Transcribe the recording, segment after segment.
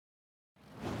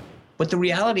But the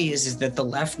reality is that the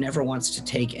left never wants to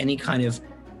take any kind of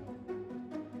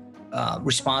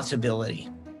responsibility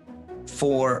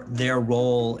for their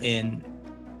role in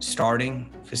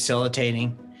starting,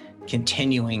 facilitating,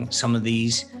 continuing some of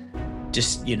these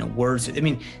just, words. I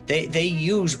mean, they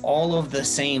use all of the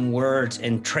same words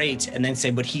and traits and then say,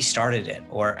 but he started it.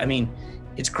 Or, I mean,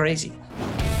 it's crazy.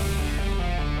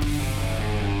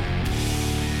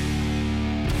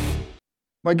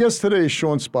 My guest today is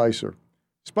Sean Spicer.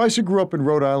 Spicer grew up in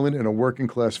Rhode Island in a working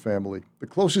class family. The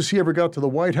closest he ever got to the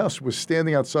White House was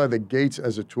standing outside the gates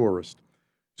as a tourist.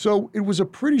 So it was a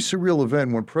pretty surreal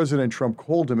event when President Trump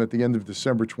called him at the end of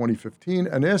December 2015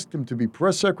 and asked him to be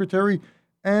press secretary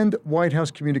and White House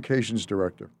communications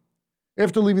director.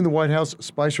 After leaving the White House,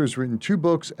 Spicer has written 2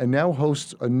 books and now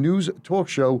hosts a news talk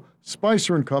show,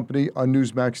 Spicer and Company, on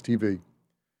Newsmax TV.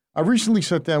 I recently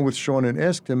sat down with Sean and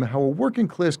asked him how a working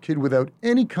class kid without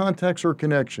any contacts or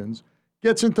connections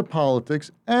gets into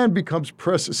politics and becomes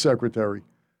press secretary.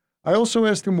 I also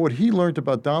asked him what he learned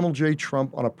about Donald J.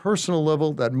 Trump on a personal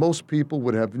level that most people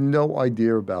would have no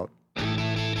idea about.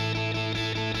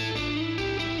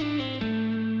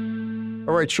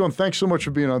 All right, Sean, thanks so much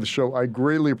for being on the show. I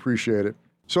greatly appreciate it.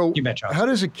 So, You bet, Charles. How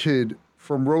does a kid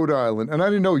from Rhode Island, and I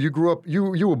didn't know, you grew up, you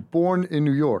were born in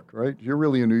New York, right? You're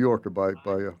really a New Yorker by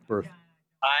birth.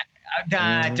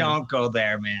 Don't go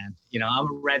there, man. I'm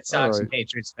a Red Sox and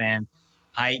Patriots fan.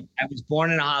 I was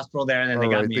born in a hospital there, and then they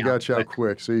got me out. They got you out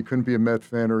quick, so you couldn't be a Met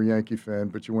fan or a Yankee fan,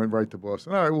 but you went right to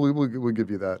Boston. All right, we'll give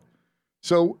you that.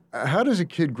 So how does a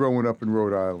kid growing up in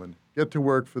Rhode Island get to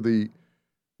work for the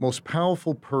most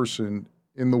powerful person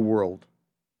in the world?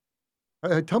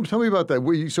 Tell me about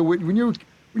that. So when you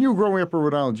were growing up in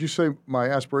Rhode Island, did you say my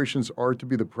aspirations are to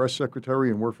be the press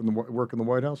secretary and work in the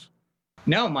White House?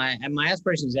 No, my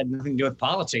aspirations had nothing to do with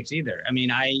politics either. I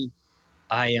mean,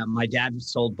 my dad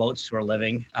sold boats for a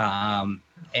living,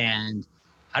 and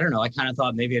I don't know. I kind of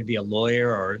thought maybe I'd be a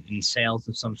lawyer or in sales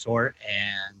of some sort.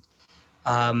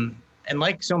 And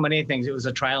like so many things, it was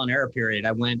a trial and error period.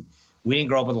 We didn't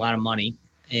grow up with a lot of money,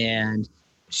 and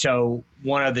so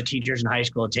one of the teachers in high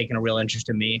school had taken a real interest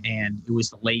in me, and it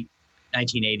was the late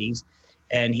 1980s.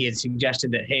 And he had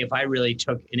suggested that, hey, if I really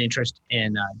took an interest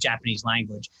in Japanese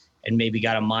language and maybe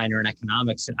got a minor in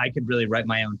economics, that I could really write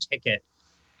my own ticket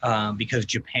because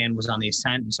Japan was on the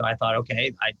ascent. And so I thought,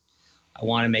 okay, I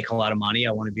want to make a lot of money.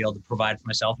 I want to be able to provide for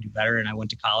myself and do better. And I went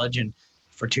to college, and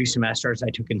for 2 semesters, I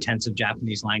took intensive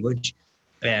Japanese language,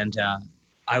 and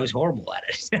I was horrible at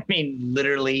it. I mean,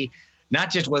 literally, not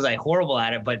just was I horrible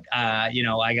at it, but, I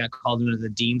got called into the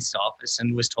dean's office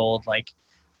and was told, like,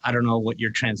 I don't know what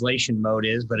your translation mode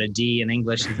is, but a D in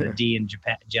English is a D in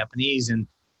Japanese, and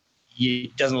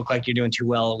it doesn't look like you're doing too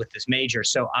well with this major.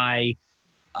 So I'd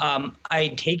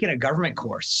taken a government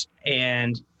course,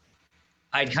 and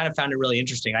I kind of found it really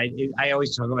interesting. I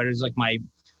always talk about it as like my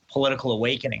political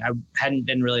awakening. I hadn't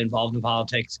been really involved in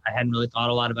politics. I hadn't really thought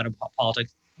a lot about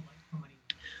politics.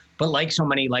 But like so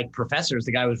many professors,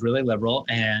 the guy was really liberal,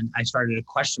 and I started to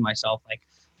question myself, like,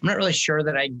 I'm not really sure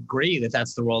that I agree that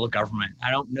that's the role of government.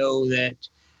 I don't know that,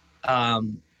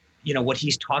 what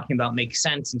he's talking about makes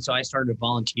sense. And so I started to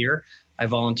volunteer. I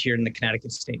volunteered in the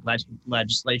Connecticut State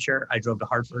Legislature. I drove to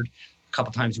Hartford a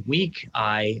couple times a week.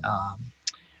 I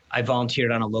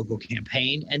volunteered on a local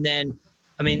campaign. And then,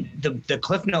 I mean, the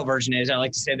Cliff Note version is, I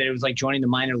like to say that it was like joining the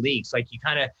minor leagues. Like you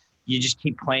just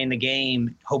keep playing the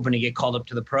game, hoping to get called up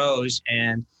to the pros.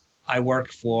 And I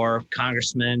worked for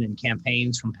congressmen and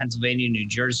campaigns from Pennsylvania, New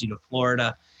Jersey to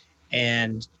Florida,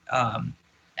 and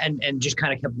just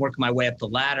kind of kept working my way up the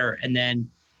ladder. And then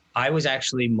I was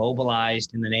actually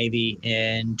mobilized in the Navy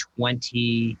in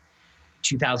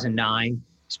 2009,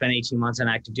 spent 18 months on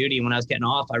active duty. And when I was getting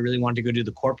off, I really wanted to go do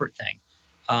the corporate thing.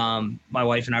 My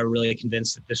wife and I were really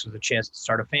convinced that this was a chance to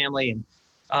start a family. And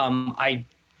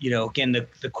again,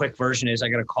 the quick version is I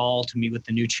got a call to meet with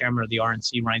the new chairman of the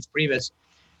RNC, Reince Priebus,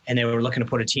 and they were looking to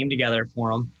put a team together for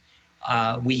him.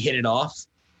 We hit it off,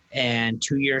 and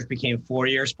 2 years became 4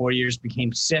 years, 4 years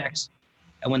became 6.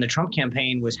 And when the Trump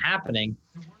campaign was happening,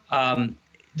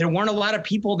 there weren't a lot of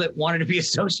people that wanted to be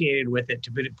associated with it,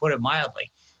 to put it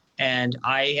mildly. And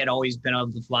I had always been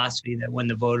of the philosophy that when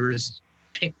the voters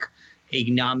pick a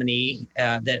nominee,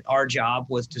 that our job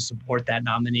was to support that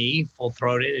nominee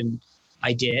full-throated, and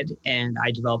I did. And I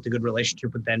developed a good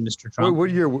relationship with then Mr. Trump. What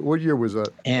year was that?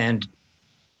 And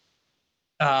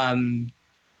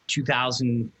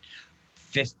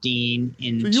 2015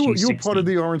 in. So you were part of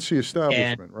the RNC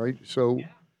establishment, right? So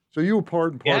you were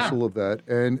part and parcel of that.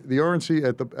 And the RNC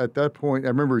at that point, I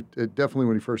remember definitely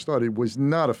when he first started, was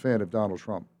not a fan of Donald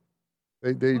Trump.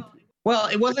 They Well,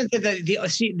 it wasn't that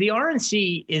the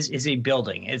RNC is a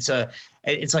building. It's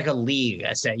like a league.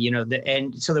 I say,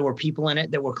 and so there were people in it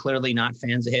that were clearly not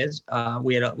fans of his.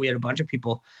 We had a bunch of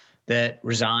people that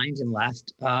resigned and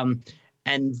left,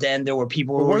 and then there were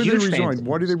people who Well, why were did they huge fans. resign?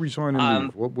 Why did they resign and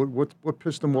Um, leave? What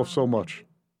pissed them off so much?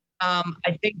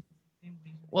 I think,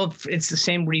 well, it's the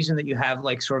same reason that you have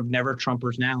like sort of never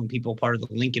Trumpers now and people part of the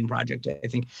Lincoln Project. I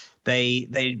think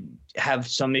they have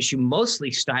some issue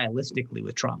mostly stylistically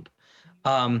with Trump.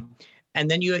 Um,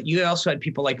 and then you also had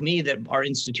people like me that are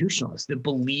institutionalists that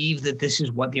believe that this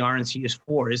is what the RNC is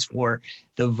for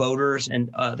the voters and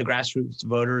the grassroots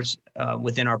voters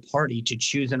within our party to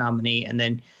choose a nominee, and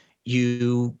then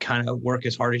you kind of work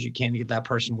as hard as you can to get that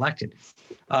person elected.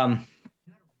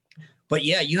 But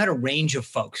yeah, you had a range of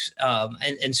folks,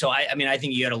 and so I mean, I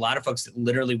think you had a lot of folks that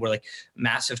literally were like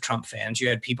massive Trump fans. You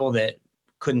had people that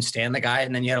couldn't stand the guy,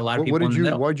 and then you had a lot of people in the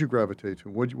middle. Why'd you gravitate to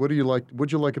him? What do you like?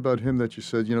 What'd you like about him that you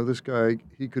said, this guy,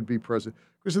 he could be president?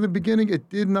 Because in the beginning, it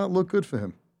did not look good for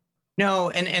him.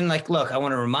 No, and like, look, I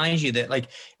want to remind you that like,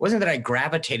 it wasn't that I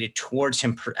gravitated towards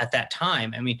him at that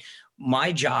time. I mean,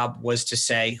 my job was to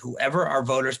say whoever our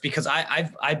voters, because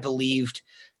I believed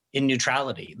in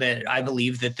neutrality, that I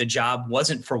believed that the job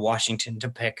wasn't for Washington to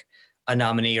pick a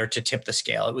nominee or to tip the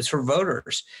scale. It was for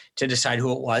voters to decide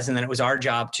who it was, and then it was our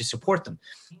job to support them.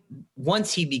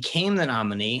 Once he became the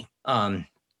nominee, and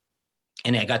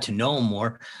I got to know him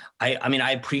more, I mean,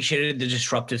 I appreciated the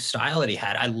disruptive style that he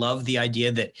had. I love the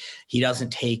idea that he doesn't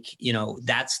take,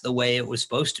 that's the way it was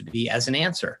supposed to be as an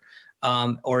answer,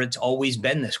 or it's always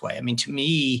been this way. I mean, to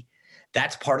me,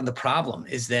 that's part of the problem,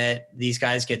 is that these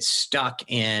guys get stuck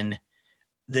in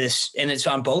this, and it's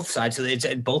on both sides. So it's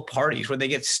at both parties where they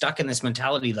get stuck in this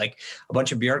mentality, like a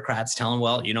bunch of bureaucrats telling,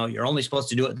 well, you're only supposed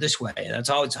to do it this way. That's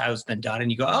always how it's been done.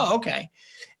 And you go, oh, okay.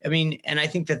 I mean, and I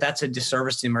think that that's a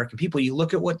disservice to the American people. You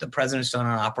look at what the president's done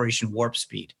on Operation Warp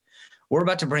Speed. We're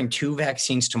about to bring 2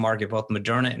 vaccines to market, both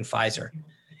Moderna and Pfizer.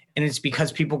 And it's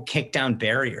because people kicked down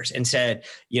barriers and said,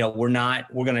 we're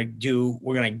going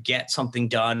to get something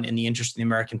done in the interest of the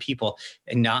American people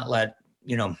and not let,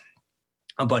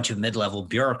 a bunch of mid-level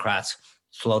bureaucrats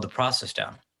slow the process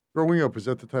down. Growing up, is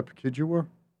that the type of kid you were?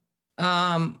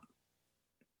 No,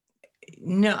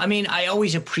 I mean, I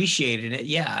always appreciated it.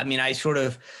 Yeah. I mean,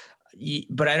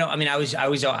 but I don't, I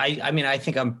mean, I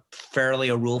think I'm fairly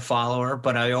a rule follower,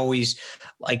 but I always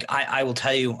I will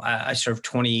tell you, I served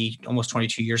almost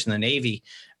 22 years in the Navy,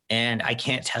 and I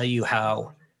can't tell you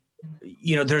how,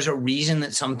 there's a reason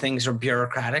that some things are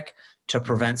bureaucratic to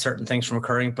prevent certain things from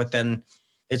occurring, but then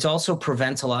it also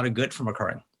prevents a lot of good from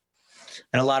occurring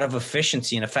and a lot of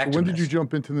efficiency and effectiveness. When did you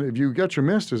jump into the Navy? You got your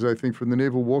master's, I think, from the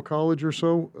Naval War College or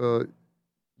so.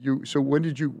 So when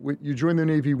did you join the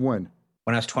Navy? When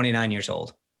I was 29 years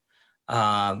old.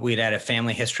 We'd had a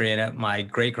family history in it. My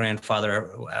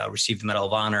great-grandfather received the Medal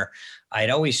of Honor. I had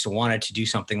always wanted to do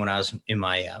something when I was in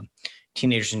my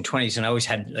teenagers and 20s, and I always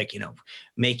had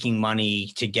making money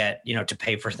to get, to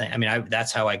pay for things. I mean,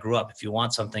 that's how I grew up. If you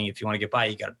want something, if you want to get by,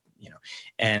 you got to,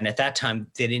 and at that time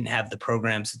they didn't have the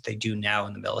programs that they do now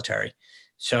in the military.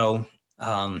 So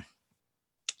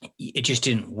it just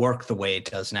didn't work the way it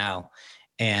does now.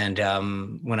 And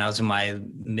when I was in my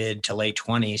mid to late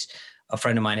 20s, a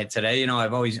friend of mine had said, hey,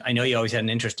 I know you always had an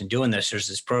interest in doing this. There's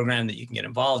this program that you can get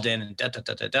involved in, and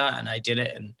and I did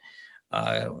it. And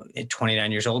at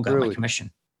 29 years old, got my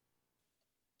commission.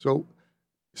 So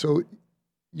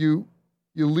you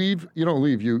leave, you don't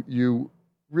leave, you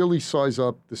really size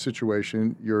up the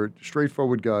situation. You're a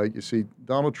straightforward guy. You see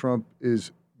Donald Trump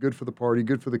is good for the party,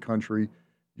 good for the country.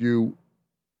 You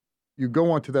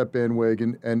go onto that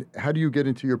bandwagon, and how do you get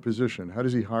into your position? How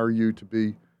does he hire you to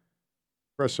be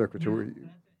press secretary?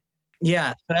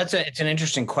 Yeah, it's an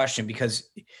interesting question, because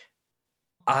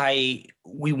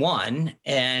we won,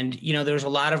 and there's a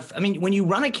lot of, I mean, when you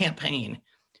run a campaign,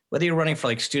 whether you're running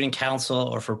for student council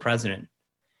or for president,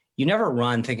 you never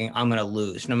run thinking I'm going to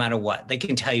lose, no matter what. They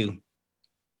can tell you,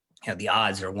 the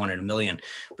odds are 1 in a million,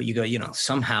 but you go,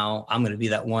 somehow I'm going to be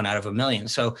that 1 out of a million.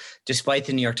 So despite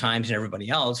the New York Times and everybody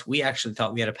else, we actually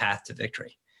thought we had a path to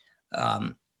victory.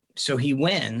 So he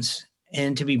wins.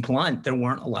 And to be blunt, there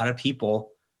weren't a lot of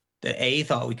people that A,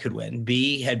 thought we could win,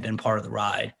 B, had been part of the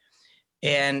ride.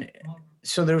 And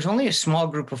so there was only a small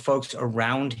group of folks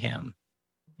around him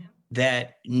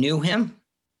that knew him,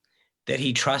 that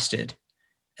he trusted,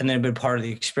 and that had been part of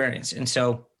the experience. And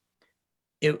so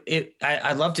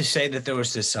I'd love to say that there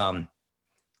was this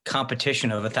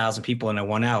competition of 1,000 people and I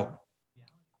won out.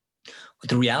 But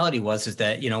the reality is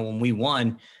that, when we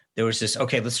won, there was this,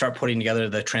 okay, let's start putting together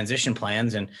the transition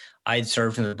plans. And I had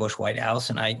served in the Bush White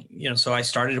House, and so I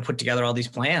started to put together all these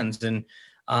plans, and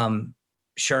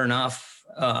Sure enough,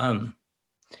 at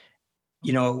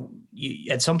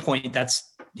some point that's,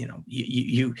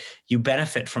 you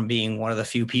benefit from being one of the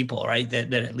few people, right,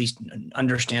 that at least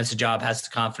understands the job, has the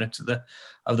confidence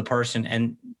of the person.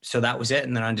 And so that was it.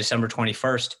 And then on December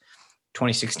 21st,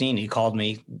 2016, he called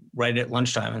me right at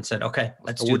lunchtime and said, okay,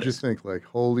 let's do this. What'd you think? Like,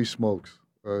 holy smokes,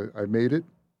 I made it?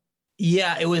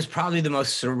 Yeah, it was probably the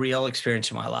most surreal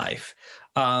experience of my life,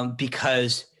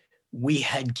 because we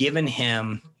had given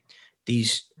him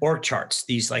these org charts,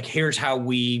 these like, here's how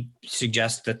we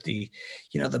suggest that the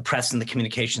press and the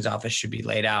communications office should be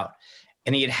laid out.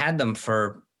 And he had them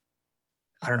for,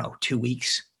 I don't know, 2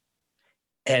 weeks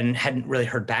and hadn't really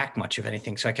heard back much of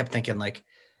anything. So I kept thinking like,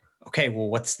 okay, well,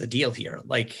 what's the deal here?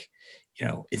 Like,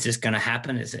 is this going to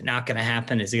happen? Is it not going to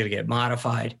happen? Is it going to get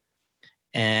modified?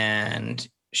 And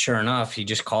sure enough, he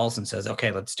just calls and says,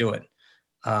 okay, let's do it.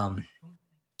 And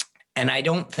I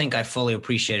don't think I fully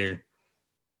appreciated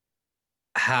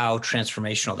how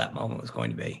transformational that moment was going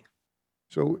to be.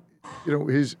 So,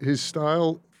 his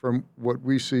style, from what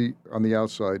we see on the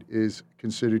outside, is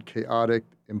considered chaotic,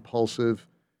 impulsive.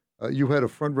 You had a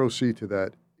front row seat to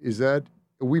that.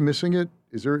 Are we missing it?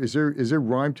 Is there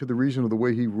rhyme to the reason of the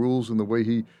way he rules and the way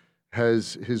he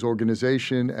has his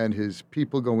organization and his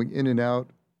people going in and out?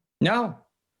 No,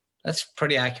 that's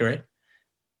pretty accurate.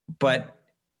 But,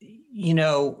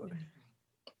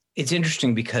 it's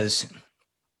interesting because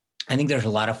I think there's a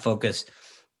lot of focus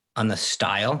on the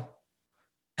style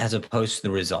as opposed to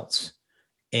the results.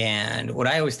 And what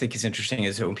I always think is interesting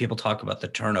is that when people talk about the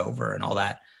turnover and all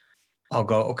that, I'll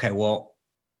go, okay, well,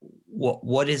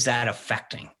 what is that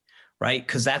affecting? Right?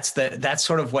 Because that's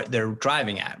sort of what they're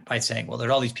driving at by saying, well,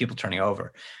 there's all these people turning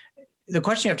over. The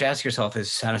question you have to ask yourself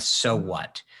is kind of, so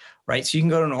what? Right? So you can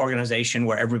go to an organization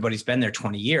where everybody's been there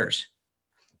 20 years.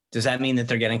 Does that mean that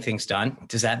they're getting things done?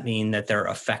 Does that mean that they're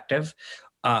effective?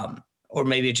 Or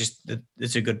maybe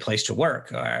it's a good place to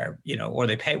work, or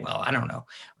they pay well. I don't know.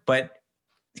 But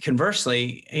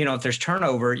conversely, if there's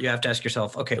turnover, you have to ask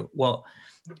yourself, okay, well,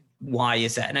 why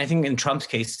is that? And I think in Trump's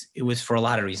case, it was for a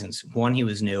lot of reasons. One, he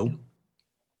was new.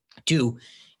 Two,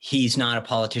 he's not a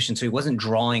politician, so he wasn't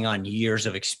drawing on years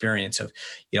of experience of,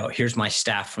 here's my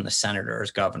staff from the senator or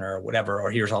as governor or whatever, or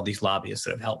here's all these lobbyists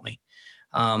that have helped me.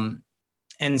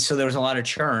 And so there was a lot of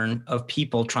churn of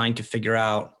people trying to figure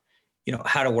out,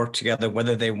 how to work together,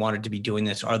 whether they wanted to be doing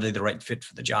this, are they the right fit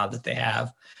for the job that they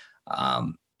have?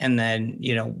 And then,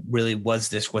 really, was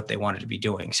this what they wanted to be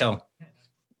doing? So,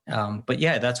 but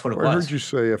yeah, that's what it was. I heard you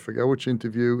say, I forgot which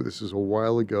interview, this is a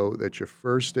while ago, that your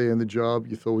first day on the job,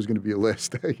 you thought was going to be your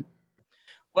last day.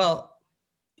 Well,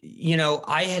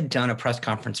 I had done a press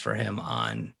conference for him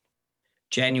on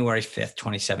January 5th,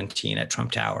 2017 at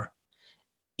Trump Tower.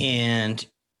 And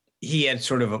he had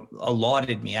sort of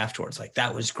lauded me afterwards, like,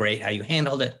 that was great how you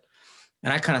handled it.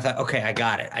 And I kind of thought, okay, I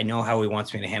got it. I know how he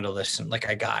wants me to handle this. And like,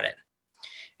 I got it.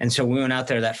 And so we went out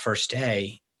there that first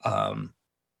day.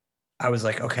 I was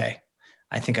like, okay,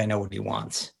 I think I know what he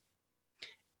wants.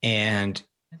 And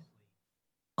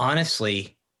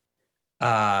honestly,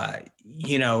 that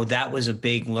was a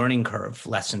big learning curve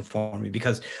lesson for me,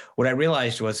 because what I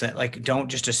realized was that, like, don't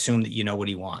just assume that you know what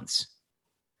he wants.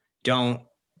 That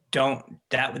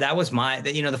was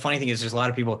the funny thing is there's a lot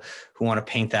of people who want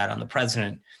to paint that on the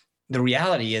president. The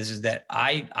reality is that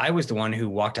I was the one who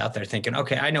walked out there thinking,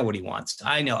 okay, I know what he wants.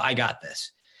 I know, I got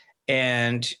this.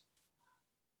 And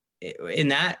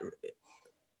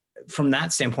from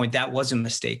that standpoint, that was a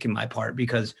mistake in my part,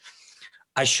 because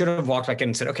I should have walked back in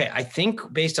and said, okay, I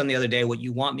think based on the other day, what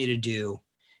you want me to do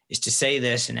is to say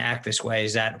this and act this way.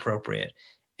 Is that appropriate?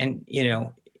 And,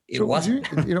 it wasn't.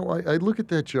 I look at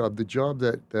that job, the job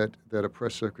that a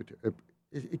press secretary,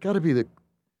 it got to be the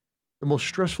most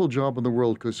stressful job in the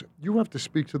world, because you have to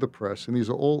speak to the press, and these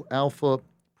are all alpha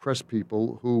press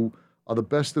people who are the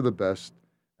best of the best,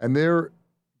 and they're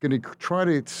going to try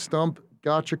to stump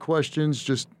gotcha questions,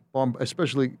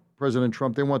 especially President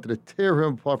Trump. They wanted to tear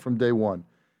him apart from day one.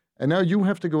 And now you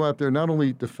have to go out there, not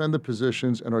only defend the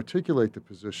positions and articulate the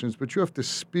positions, but you have to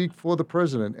speak for the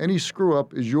president. Any screw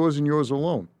up is yours and yours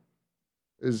alone.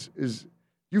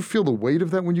 You feel the weight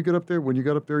of that when you get up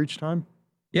there each time?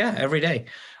 Yeah, every day.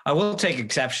 I will take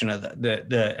exception of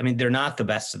they're not the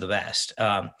best of the best.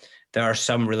 There are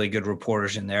some really good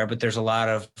reporters in there, but there's a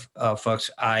lot of folks.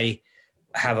 I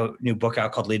have a new book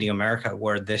out called Leading America,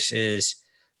 where this is,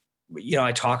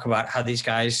 I talk about how these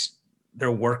guys,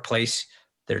 their workplace,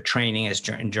 their training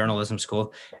in journalism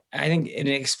school, I think it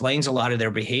explains a lot of their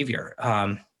behavior.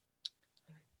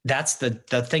 That's the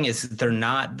thing is they're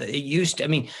not,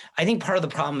 I think part of the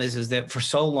problem is that for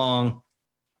so long,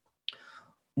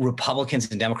 Republicans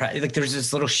and Democrats, like there's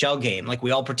this little shell game. Like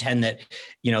we all pretend that,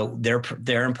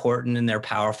 they're important and they're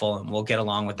powerful and we'll get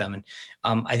along with them. And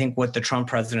I think what the Trump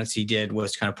presidency did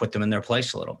was kind of put them in their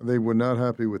place a little. They were not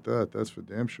happy with that. That's for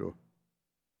damn sure.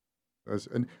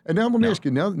 And now let me ask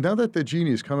you, now that the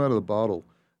genie has come out of the bottle,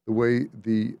 the way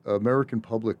the American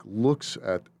public looks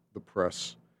at the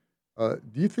press,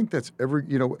 do you think that's ever,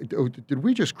 did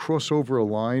we just cross over a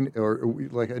line, or are we,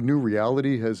 like a new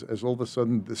reality has all of a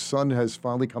sudden the sun has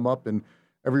finally come up and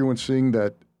everyone's seeing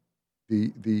that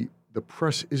the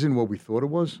press isn't what we thought it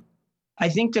was? I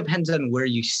think depends on where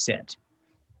you sit.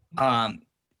 I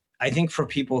think for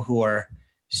people who are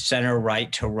center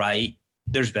right to right,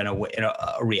 there's been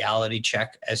a reality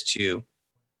check as to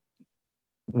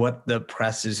what the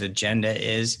press's agenda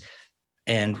is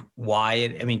and why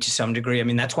to some degree,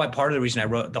 that's why part of the reason I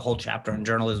wrote the whole chapter in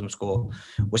journalism school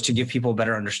was to give people a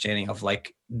better understanding of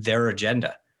like their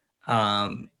agenda.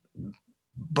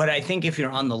 But I think if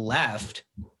you're on the left,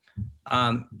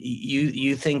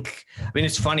 you think,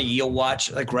 it's funny, you'll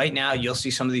watch, like right now, you'll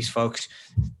see some of these folks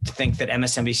think that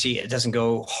MSNBC, it doesn't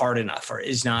go hard enough or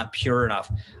is not pure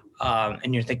enough.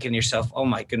 And you're thinking to yourself, oh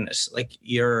my goodness,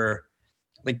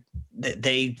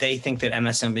 they think that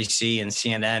MSNBC and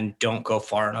CNN don't go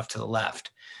far enough to the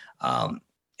left.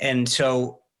 And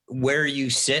so where you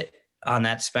sit on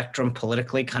that spectrum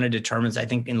politically kind of determines, I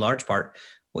think, in large part,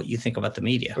 what you think about the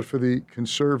media. But for the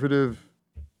conservative,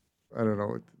 I don't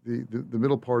know, the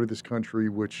middle part of this country,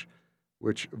 which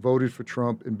voted for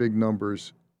Trump in big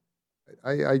numbers,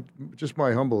 I just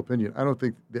my humble opinion, I don't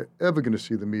think they're ever going to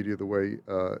see the media the way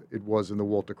it was in the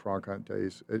Walter Cronkite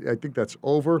days. I think that's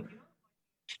over.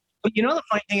 But the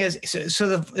funny thing is, so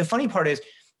the funny part is,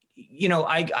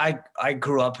 I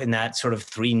grew up in that sort of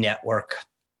 3 network,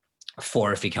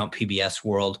 4 if you count PBS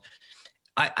world.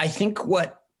 I think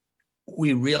what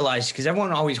we realized, because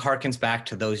everyone always harkens back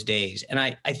to those days, and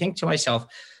I think to myself,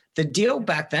 the deal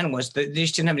back then was that they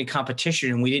just didn't have any competition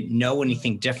and we didn't know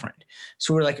anything different.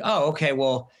 So we're like, oh, okay,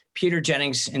 well, Peter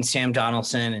Jennings and Sam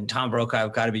Donaldson and Tom Brokaw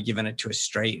have got to be giving it to us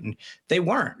straight. And they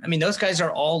weren't. Those guys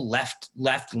are all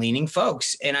left-leaning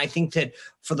folks. And I think that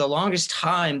for the longest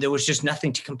time, there was just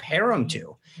nothing to compare them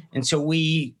to. And so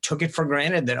we took it for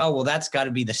granted that, oh, well, that's got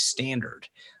to be the standard.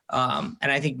 And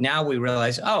I think now we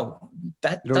realize, oh,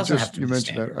 that doesn't have to be the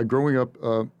standard. You mentioned that. Growing up,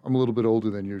 I'm a little bit older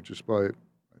than you, just by, I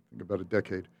think, about a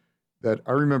decade. That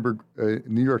I remember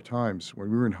New York Times,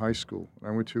 when we were in high school, and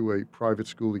I went to a private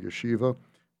school, a yeshiva,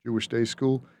 Jewish day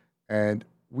school, and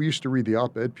we used to read the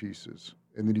op-ed pieces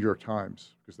in the New York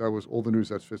Times because that was all the news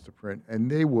that's fit to print,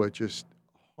 and they were just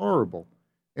horrible.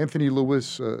 Anthony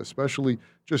Lewis, especially,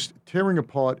 just tearing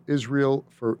apart Israel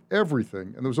for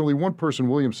everything, and there was only one person,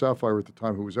 William Safire at the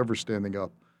time, who was ever standing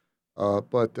up.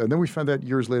 But then we found out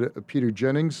years later, Peter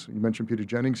Jennings, you mentioned Peter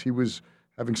Jennings, he was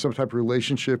having some type of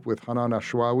relationship with Hanan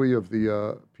Ashrawi of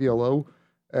the PLO,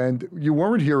 and you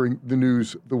weren't hearing the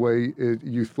news the way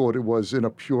you thought it was in a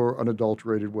pure,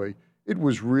 unadulterated way. It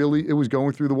was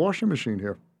going through the washing machine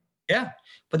here. Yeah,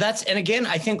 but and again,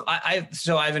 I think I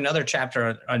have another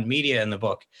chapter on media in the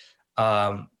book,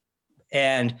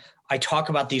 and I talk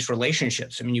about these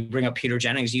relationships. You bring up Peter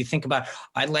Jennings, you think about,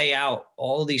 I lay out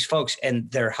all these folks and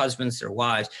their husbands, their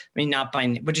wives, not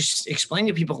by, but just explain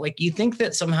to people, like, you think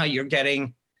that somehow you're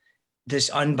getting this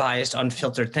unbiased,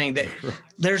 unfiltered thing that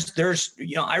there's,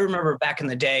 I remember back in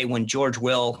the day when George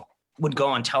Will would go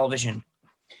on television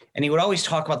and he would always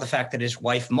talk about the fact that his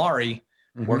wife, Maury,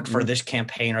 worked for this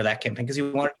campaign or that campaign, because he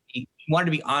wanted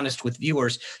to be honest with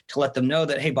viewers to let them know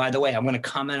that, hey, by the way, I'm going to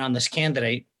comment on this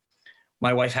candidate.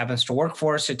 My wife happens to work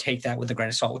for us, so take that with a grain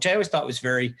of salt, which I always thought was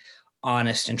very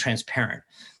honest and transparent.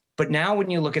 But now when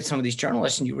you look at some of these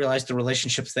journalists and you realize the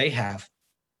relationships they have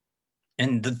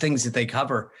and the things that they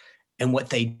cover and what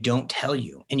they don't tell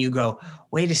you, and you go,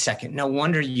 wait a second, no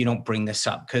wonder you don't bring this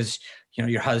up, because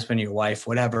your husband, your wife,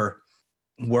 whatever,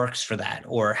 works for that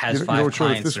or has 5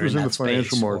 clients. If this was in the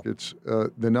financial markets,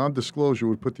 the non-disclosure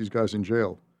would put these guys in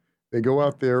jail. They go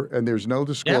out there and there's no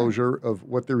disclosure of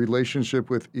what their relationship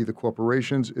with either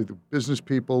corporations, either business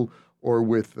people, or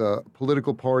with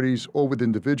political parties, or with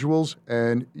individuals,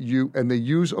 and they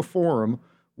use a forum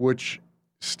which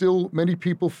still many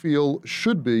people feel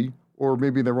should be, or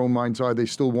maybe in their own mind's eye they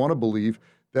still want to believe,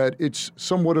 that it's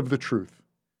somewhat of the truth.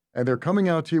 And they're coming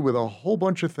out to you with a whole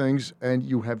bunch of things, and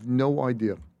you have no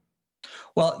idea.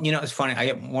 Well, it's funny. I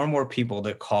get more and more people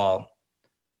that call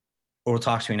or will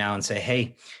talk to me now and say,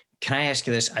 hey, can I ask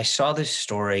you this? I saw this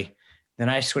story, then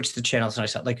I switched the channels and I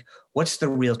saw, like, what's the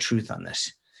real truth on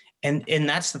this? And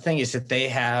that's the thing, is that they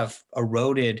have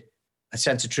eroded a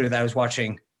sense of truth. I was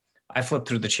watching I flip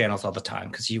through the channels all the time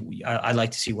because I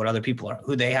like to see what other people are,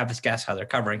 who they have as guests, how they're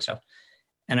covering stuff.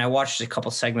 And I watched a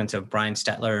couple segments of Brian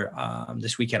Stetler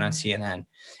this weekend on CNN,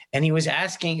 and he was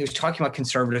talking about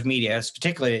conservative media,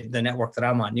 particularly the network that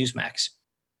I'm on, Newsmax.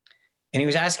 And he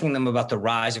was asking them about the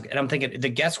rise of, and I'm thinking the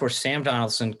guests were Sam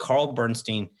Donaldson, Carl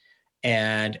Bernstein,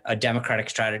 and a Democratic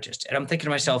strategist. And I'm thinking to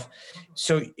myself,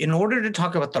 so in order to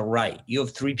talk about the right, you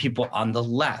have three people on the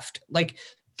left. Like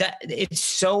that, it's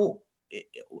so,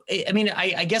 I mean,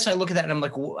 I guess I look at that and I'm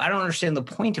like, well, I don't understand the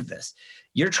point of this.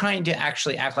 You're trying to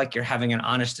actually act like you're having an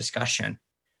honest discussion,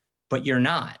 but you're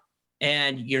not.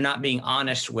 And you're not being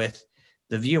honest with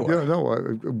the viewer. Yeah, no,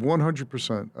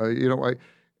 100%.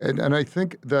 And I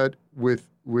think that with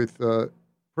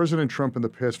President Trump in the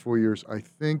past 4 years, I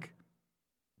think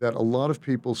that a lot of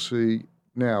people see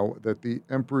now that the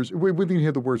emperor's, we didn't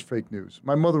hear the words fake news.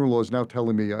 My mother-in-law is now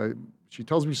telling me, she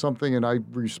tells me something and I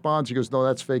respond, she goes, no,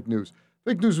 that's fake news.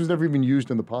 Fake news was never even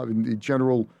used in the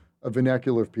general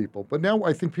vernacular of people. But now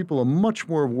I think people are much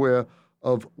more aware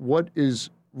of what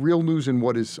is real news and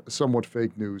what is somewhat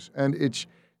fake news. And it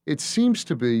seems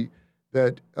to be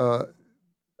that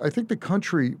I think the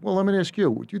country, well, I'm going to ask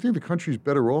you, do you think the country's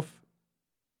better off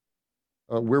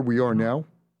where we are now?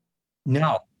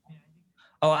 No.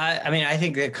 Oh, I mean, I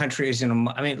think the country is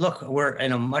look, we're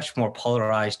in a much more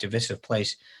polarized, divisive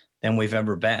place than we've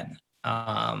ever been.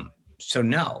 So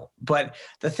no, but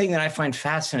the thing that I find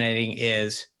fascinating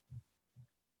is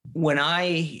when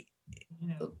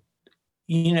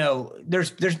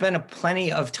there's been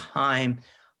plenty of time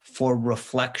for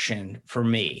reflection for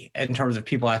me in terms of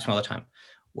people ask me all the time,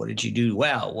 what did you do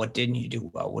well? What didn't you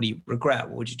do well? What do you regret?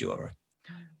 What would you do over?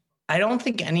 I don't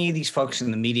think any of these folks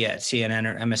in the media at CNN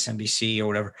or MSNBC or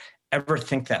whatever ever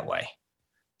think that way.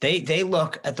 They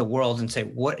look at the world and say,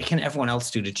 what can everyone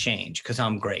else do to change? Because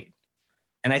I'm great.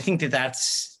 And I think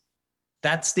that's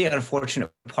the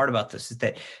unfortunate part about this, is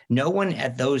that no one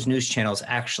at those news channels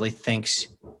actually thinks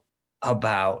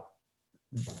about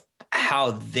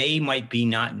how they might be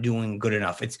not doing good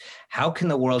enough. It's how can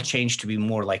the world change to be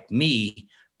more like me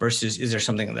versus is there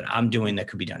something that I'm doing that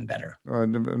could be done better? I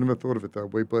never thought of it that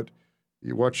way, but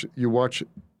you watch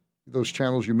those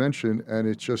channels you mentioned, and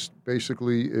it just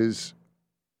basically is.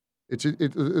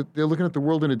 They're looking at the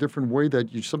world in a different way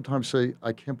that you sometimes say,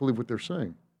 I can't believe what they're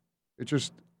saying. It's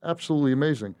just absolutely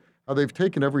amazing how they've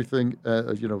taken everything.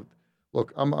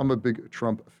 Look, I'm a big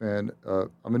Trump fan.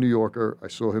 I'm a New Yorker. I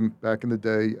saw him back in the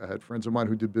day. I had friends of mine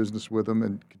who did business with him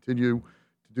and continue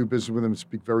to do business with him and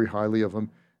speak very highly of him.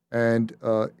 And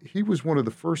he was one of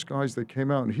the first guys that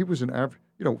came out, and he was an average,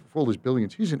 for all his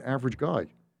billions, he's an average guy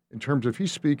in terms of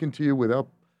he's speaking to you without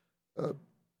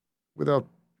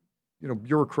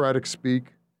bureaucratic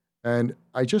speak. And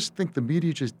I just think the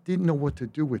media just didn't know what to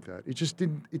do with that. It just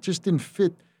didn't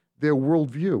fit their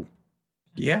worldview.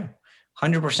 Yeah,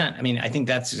 100%. I mean, I think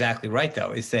that's exactly right,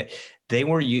 though, is that they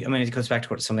were, it goes back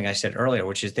to something I said earlier,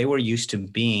 which is they were used to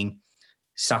being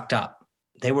sucked up.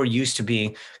 They were used to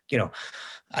being,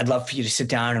 I'd love for you to sit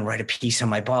down and write a piece on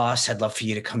my boss. I'd love for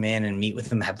you to come in and meet with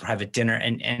them, have private dinner.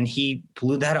 And he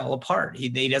blew that all apart. He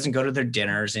doesn't go to their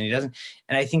dinners, and he doesn't.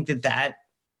 And I think that.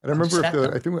 And I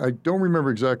remember I don't remember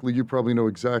exactly. You probably know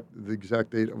the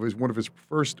exact date. It was one of his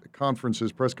first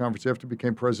press conference after he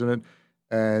became president,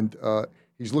 and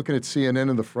he's looking at CNN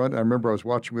in the front. I remember I was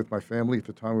watching with my family at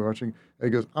the time. We were watching, and he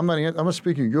goes, "I'm not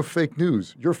speaking. You're fake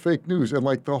news. You're fake news." And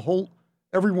like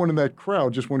everyone in that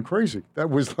crowd just went crazy. That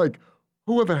was like,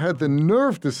 whoever had the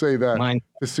nerve to say that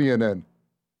to CNN?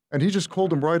 And he just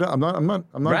called him right out. I'm not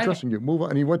right. Addressing you. Move on.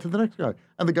 And he went to the next guy,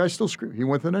 and the guy still screamed. He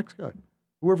went to the next guy.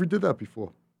 Whoever did that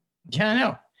before. Yeah, I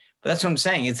know. But that's what I'm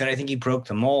saying, is that I think he broke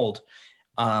the mold,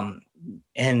 and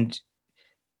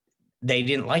they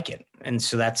didn't like it. And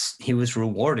so he was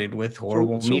rewarded with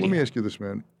horrible media. So let me ask you this,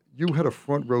 man. You had a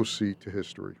front row seat to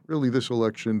history. Really, this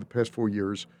election, the past 4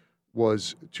 years,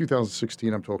 was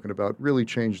 2016 I'm talking about, really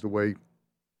changed the way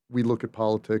we look at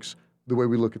politics, the way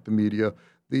we look at the media.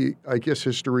 I guess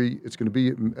history, it's going to be,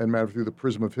 and matter through the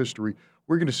prism of history,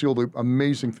 we're going to see all the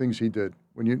amazing things he did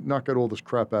when you knock out all this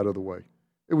crap out of the way.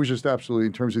 It was just absolutely,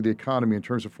 in terms of the economy, in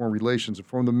terms of foreign relations,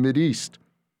 from the Mideast,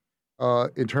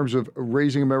 in terms of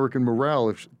raising American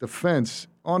morale, defense,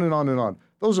 on and on and on.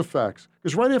 Those are facts.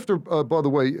 Because right after, by the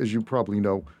way, as you probably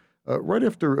know, right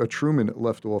after Truman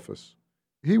left office,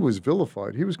 he was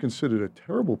vilified. He was considered a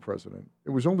terrible president.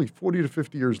 It was only 40 to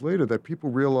 50 years later that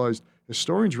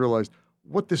historians realized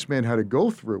what this man had to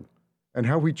go through and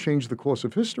how he changed the course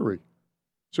of history.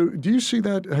 So do you see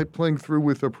that playing through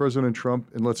with President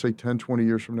Trump in, let's say, 10, 20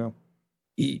 years from now?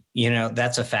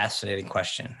 That's a fascinating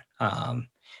question.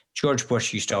 George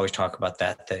Bush used to always talk about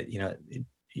that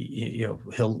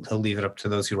he'll leave it up to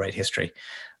those who write history.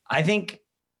 I think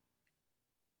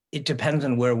it depends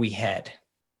on where we head,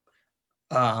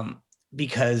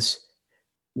 because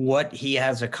what he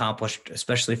has accomplished,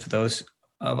 especially for those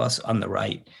of us on the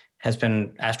right, has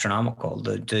been astronomical.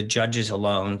 The judges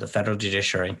alone, the federal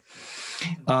judiciary.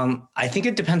 I think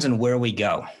it depends on where we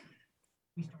go.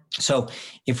 So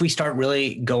if we start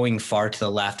really going far to the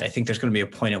left, I think there's going to be a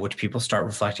point at which people start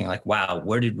reflecting like, wow,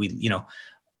 where did we,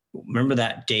 remember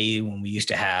that day when we used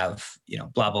to have,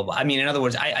 blah, blah, blah. I mean, in other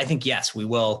words, I think, yes, we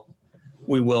will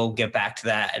get back to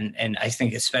that. And I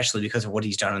think especially because of what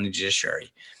he's done on the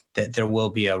judiciary, that there will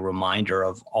be a reminder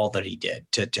of all that he did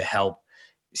to help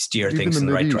steer Even things in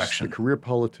the right direction. The career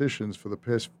politicians for the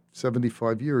past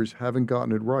 75 years haven't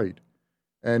gotten it right.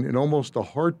 And in almost a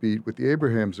heartbeat with the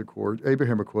Abraham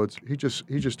Accords, he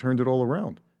just turned it all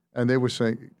around. And they were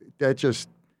saying that just,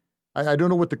 I don't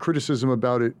know what the criticism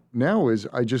about it now is.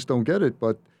 I just don't get it.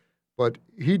 But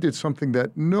he did something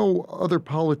that no other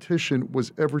politician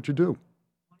was ever to do.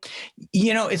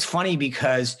 It's funny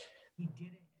because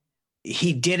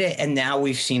he did it, and now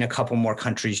we've seen a couple more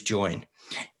countries join.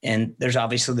 And there's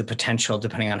obviously the potential,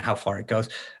 depending on how far it goes,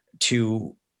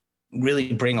 to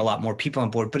really bring a lot more people on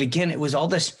board. But again, it was all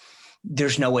this,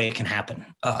 there's no way it can happen.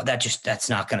 It's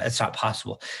not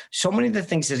possible. So many of the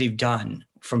things that he's done,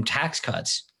 from tax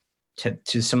cuts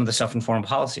to some of the stuff in foreign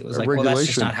policy, was like, well, that's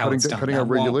just not how it's done. Cutting out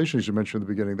regulations you mentioned at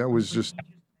the beginning, that was just.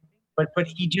 But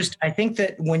I think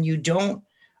that when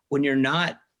you're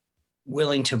not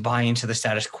willing to buy into the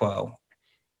status quo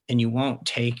and you won't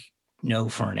take no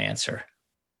for an answer,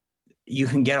 you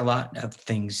can get a lot of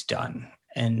things done.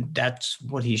 And that's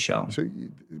what he's shown. So,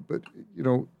 but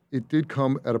it did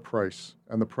come at a price,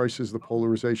 and the price is the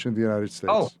polarization of the United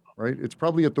States, right? It's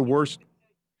probably at the worst.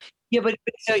 Yeah, but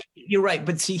so you're right.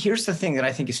 But see, here's the thing that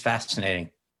I think is fascinating.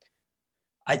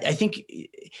 I think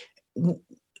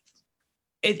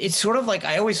it's sort of like,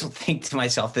 I always think to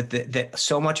myself that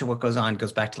so much of what goes on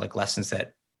goes back to like lessons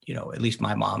that, at least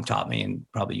my mom taught me, and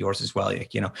probably yours as well.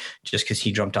 Like, just because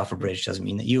he jumped off a bridge doesn't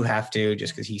mean that you have to,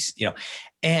 just because he's,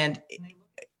 and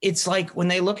it's like when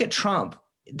they look at Trump,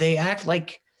 they act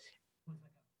like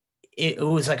it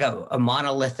was like a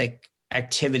monolithic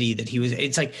activity that he was.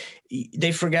 It's like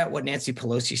they forget what Nancy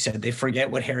Pelosi said. They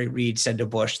forget what Harry Reid said to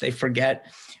Bush. They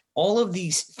forget all of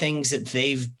these things that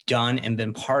they've done and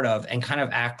been part of, and kind of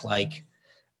act like,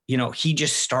 he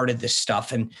just started this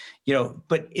stuff. And,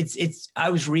 but I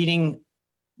was reading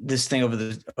this thing over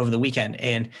the weekend,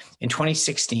 and in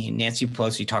 2016, Nancy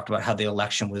Pelosi talked about how the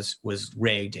election was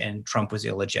rigged and Trump was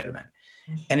illegitimate.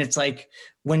 And it's like,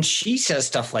 when she says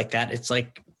stuff like that, it's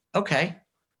like, okay.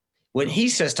 When he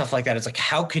says stuff like that, it's like,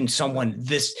 how can someone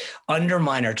this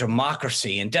undermine our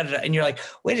democracy and da da da? And you're like,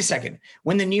 wait a second.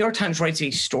 When the New York Times writes a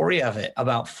story of it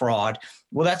about fraud,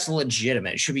 well, that's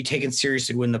legitimate. It should be taken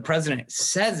seriously. When the president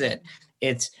says it,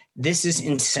 this is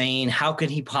insane. How could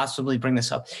he possibly bring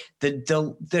this up?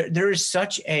 There is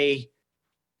such a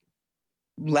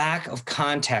lack of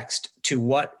context to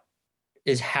what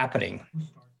is happening.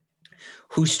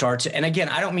 Who starts it? And again,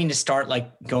 I don't mean to start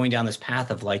like going down this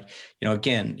path of like,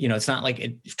 it's not like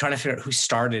trying to figure out who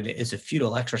started it is a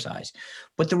futile exercise.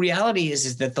 But the reality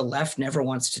is that the left never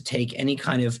wants to take any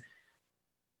kind of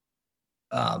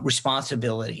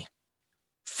responsibility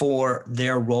for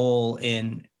their role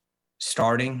in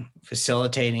starting,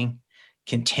 facilitating,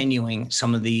 continuing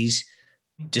some of these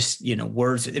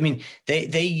words. I mean,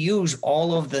 they use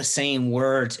all of the same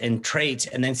words and traits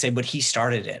and then say, but he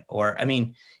started it. Or, I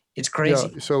mean, it's crazy.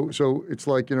 Yeah, so it's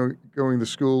like, going to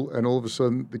school, and all of a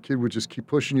sudden the kid would just keep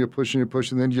pushing you,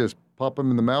 and then you just pop him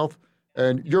in the mouth,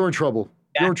 and you're in trouble.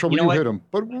 You're in trouble. You hit him.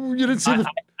 But you didn't see the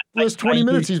last 20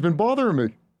 minutes. He's been bothering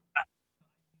me.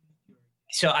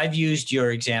 So I've used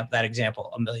that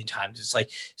example a million times. It's like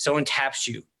someone taps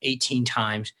you 18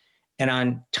 times, and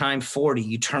on time 40,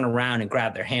 you turn around and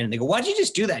grab their hand, and they go, "Why'd you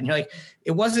just do that?" And you're like,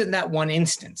 "It wasn't that one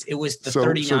instance. It was the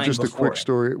 39 So just before." A quick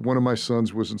story. One of my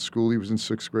sons was in school. He was in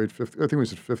sixth grade, I think he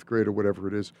was in fifth grade or whatever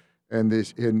it is. And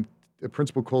the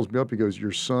principal calls me up. He goes,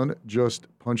 "Your son just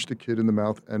punched a kid in the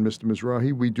mouth, and Mr.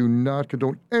 Mizrahi, we do not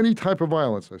condone any type of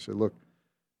violence." I said, "Look,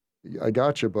 I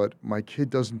got you, but my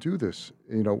kid doesn't do this,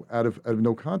 out of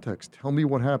no context. Tell me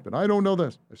what happened." "I don't know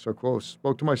this." I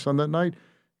spoke to my son that night.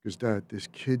 He goes, "Dad, this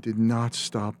kid did not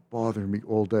stop bothering me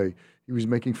all day. He was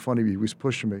making fun of me. He was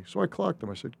pushing me." So I clocked him.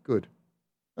 I said, "Good."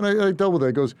 And I dealt with it.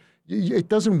 He goes, "It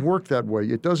doesn't work that way.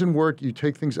 It doesn't work. You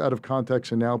take things out of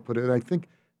context and now put it." And I think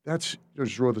that's,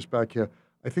 just draw this back here.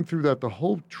 I think through that, the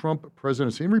whole Trump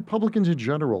presidency and Republicans in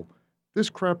general,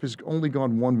 this crap has only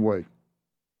gone one way.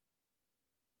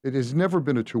 It has never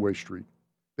been a two-way street.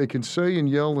 They can say and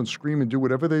yell and scream and do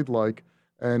whatever they'd like,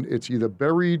 and it's either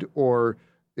buried or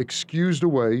excused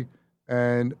away.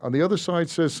 And on the other side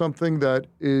says something that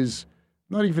is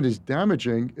not even as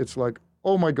damaging. It's like,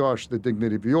 oh my gosh, the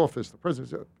dignity of the office, the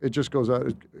president. It just goes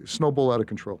out, snowball out of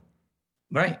control.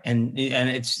 Right, and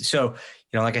it's so,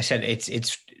 like I said,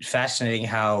 it's fascinating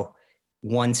how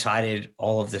one-sided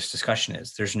all of this discussion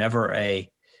is. There's never a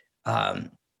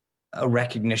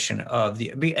recognition of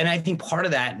and I think part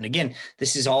of that, and again,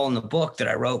 this is all in the book that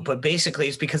I wrote, but basically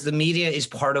it's because the media is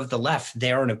part of the left.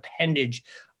 They're an appendage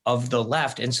of the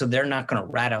left, and so they're not going to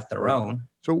rat out their own.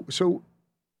 So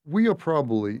we are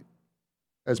probably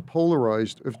as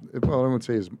polarized, if well, I wouldn't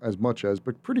say as much as,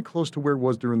 but pretty close to where it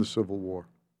was during the Civil War,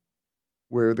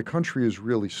 where the country is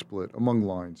really split among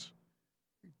lines.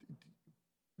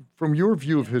 From your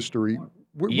view of history,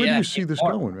 where do you see this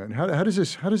going, man? How does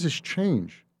this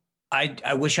change?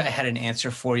 I wish I had an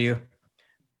answer for you,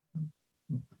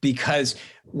 because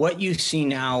what you see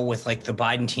now with like the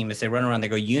Biden team is they run around, they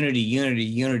go unity, unity,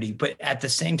 unity, but at the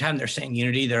same time they're saying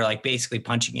unity, they're like basically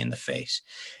punching you in the face.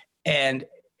 And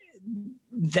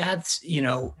that's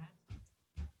the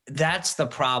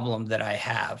problem that I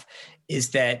have,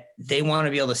 is that they want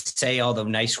to be able to say all the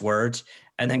nice words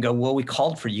and then go, well, we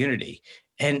called for unity.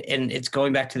 And it's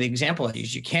going back to the example I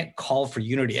used. You can't call for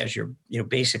unity as you're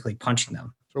basically punching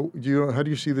them. So how do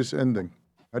you see this ending?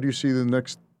 How do you see the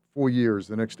next 4 years,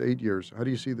 the next 8 years? How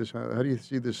do you see this? How do you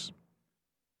see this,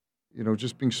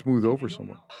 just being smoothed over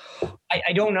somewhat?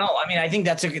 I don't know. I mean, I think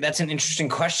that's an interesting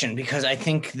question, because I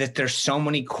think that there's so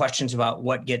many questions about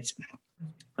what gets.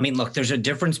 I mean, look, there's a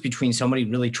difference between somebody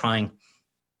really trying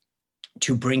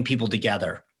to bring people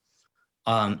together,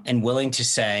 and willing to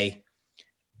say,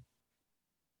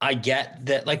 I get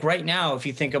that. Like right now, if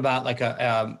you think about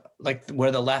like where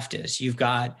the left is, you've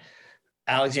got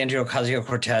Alexandria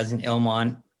Ocasio-Cortez and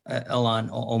Ilhan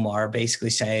Omar basically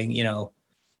saying,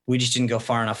 we just didn't go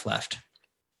far enough left.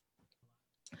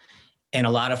 And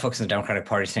a lot of folks in the Democratic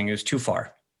Party saying it was too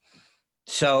far.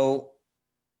 So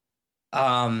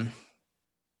I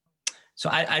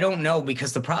don't know,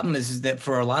 because the problem is that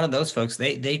for a lot of those folks,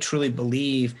 they truly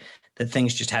believe that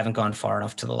things just haven't gone far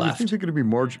enough to the left. You think they're going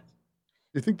to be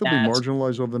you think they'll be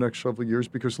marginalized over the next several years?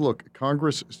 Because look,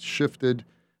 Congress shifted.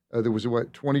 There was a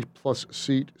 20-plus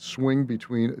seat swing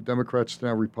between Democrats to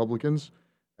now Republicans.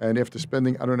 And after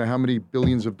spending, I don't know how many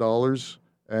billions of dollars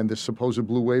and the supposed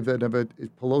blue wave that never,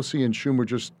 Pelosi and Schumer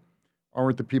just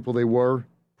aren't the people they were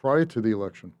prior to the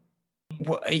election.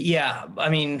 Well, yeah, I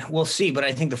mean, we'll see. But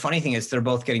I think the funny thing is they're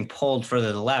both getting pulled further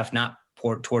to the left, not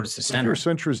towards the center. If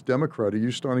you're a centrist Democrat, are you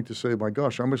starting to say, my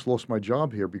gosh, I almost lost my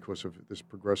job here because of this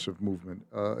progressive movement?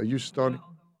 Are you starting?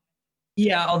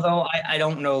 Yeah, although I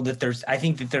don't know that I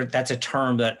think that that's a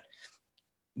term that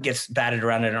gets batted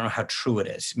around. I don't know how true it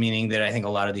is, meaning that I think a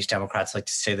lot of these Democrats like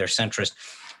to say they're centrist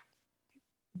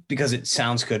because it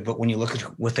sounds good. But when you look at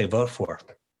what they vote for,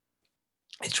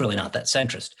 it's really not that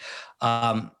centrist.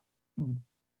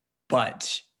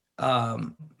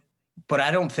 But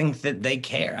I don't think that they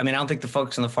care. I mean, I don't think the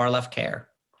folks on the far left care.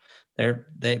 Their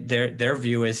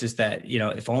view is that,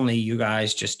 if only you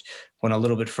guys just went a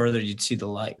little bit further, you'd see the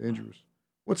light. Dangerous.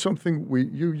 What's something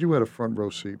you had a front row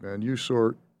seat, man. You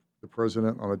saw the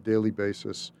president on a daily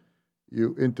basis.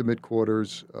 You intimate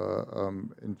quarters,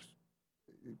 and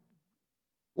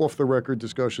off the record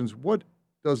discussions. What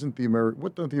doesn't the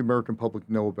American public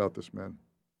know about this man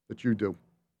that you do?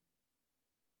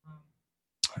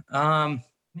 I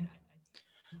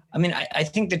mean, I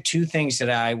think the two things that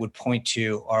I would point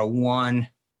to are, one,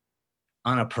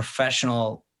 from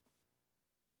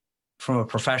a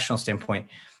professional standpoint,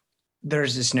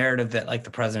 there's this narrative that like the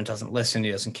president doesn't listen,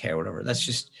 he doesn't care, whatever. That's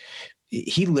just,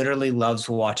 he literally loves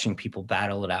watching people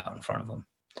battle it out in front of him.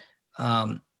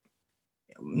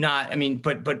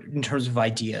 But in terms of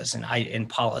ideas and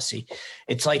policy,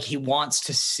 it's like he wants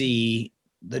to see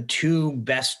the two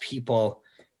best people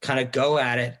kind of go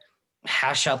at it,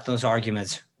 hash out those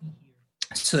arguments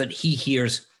so that he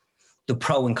hears the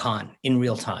pro and con in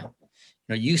real time.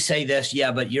 You say this,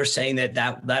 yeah, but you're saying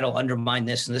that'll undermine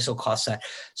this and this will cost that.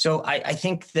 So I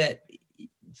think that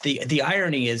the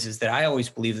irony is that I always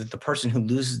believe that the person who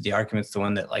loses the argument is the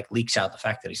one that like leaks out the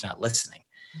fact that he's not listening.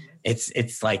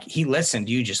 It's like he listened,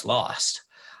 you just lost.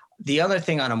 The other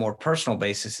thing on a more personal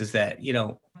basis is that,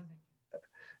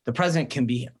 the president can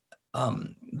be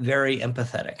very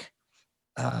empathetic.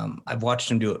 I've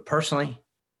watched him do it personally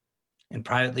and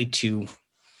privately to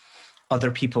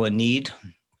other people in need.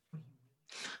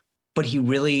 But he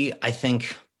really, I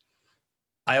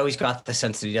always got the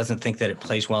sense that he doesn't think that it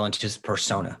plays well into his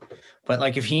persona. But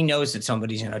like if he knows that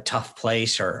somebody's in a tough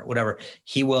place or whatever,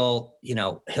 he will,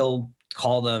 he'll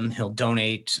call them, he'll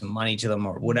donate some money to them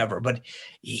or whatever. But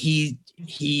he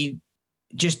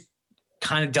just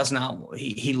kind of does not,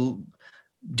 he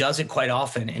does it quite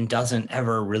often and doesn't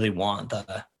ever really want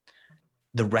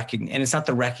the recognition. And it's not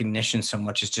the recognition so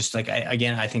much. It's just like,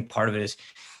 I think part of it is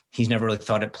he's never really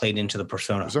thought it played into the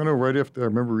persona. Because I know I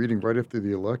remember reading right after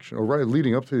the election, or right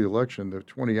leading up to the election, the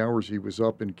 20 hours he was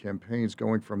up in campaigns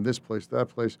going from this place, that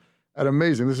place. And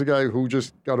amazing. This is a guy who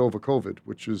just got over COVID,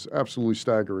 which is absolutely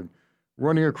staggering.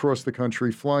 Running across the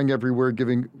country, flying everywhere,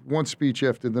 giving one speech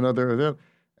after another.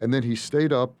 And then he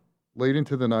stayed up late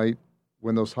into the night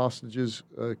when those hostages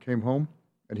came home,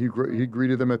 and he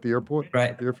greeted them at the airport,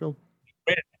 right, at the airfield.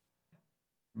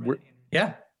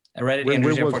 Yeah, I read it.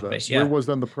 Andrews Air Force Base. Yeah. Where was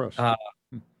that in the press?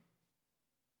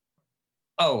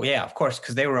 Oh yeah, of course,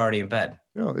 because they were already in bed.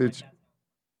 Yeah,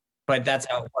 but that's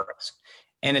how it works,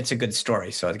 and it's a good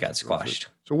story, so it got squashed.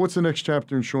 So what's the next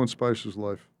chapter in Sean Spicer's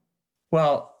life?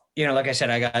 Well, like I said,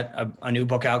 I got a new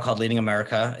book out called Leading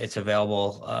America. It's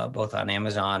available both on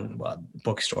Amazon,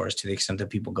 bookstores to the extent that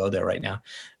people go there right now.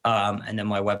 And then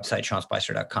my website,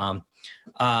 SeanSpicer.com.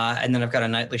 And then I've got a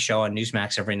nightly show on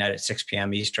Newsmax every night at 6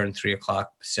 p.m. Eastern, 3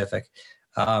 o'clock Pacific,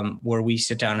 where we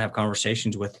sit down and have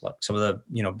conversations with some of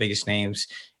the, biggest names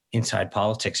inside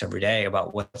politics every day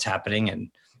about what's happening. And,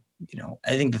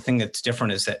 I think the thing that's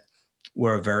different is that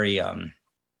we're a very,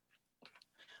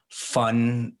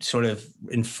 fun, sort of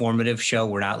informative show.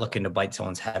 We're not looking to bite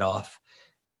someone's head off.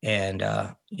 And,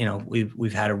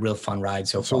 we've had a real fun ride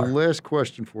so far. So last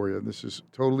question for you. This is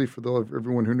totally for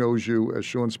everyone who knows you as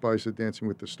Sean Spicer, Dancing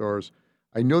with the Stars.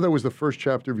 I know that was the first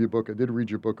chapter of your book. I did read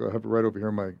your book. I have it right over here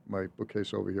in my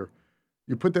bookcase over here.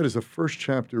 You put that as the first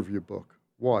chapter of your book.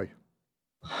 Why?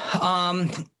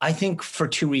 I think for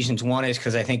two reasons. One is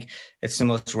because I think it's the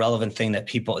most relevant thing that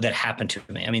happened to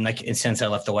me. I mean, since I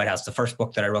left the White House, the first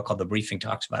book that I wrote called The Briefing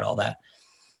talks about all that.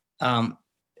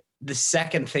 The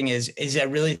second thing is I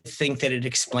really think that it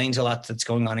explains a lot that's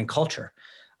going on in culture.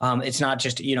 It's not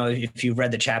just, if you've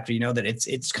read the chapter, that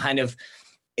it's kind of,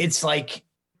 it's like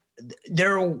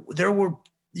there were,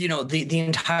 the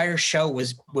entire show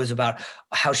was about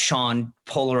how Sean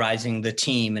polarizing the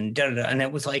team and and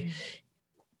it was like,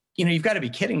 you've got to be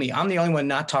kidding me. I'm the only one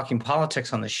not talking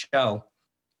politics on the show.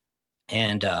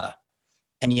 And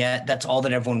yet that's all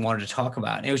that everyone wanted to talk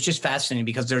about. And it was just fascinating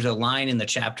because there's a line in the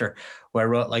chapter where I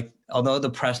wrote, although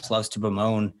the press loves to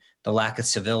bemoan the lack of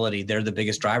civility, they're the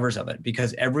biggest drivers of it,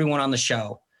 because everyone on the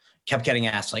show kept getting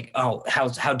asked,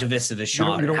 how divisive is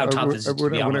Sean? How tough is it to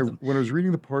be on with him? When I was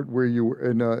reading the part where you were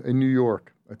in New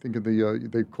York, I think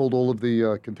they called all of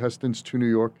the contestants to New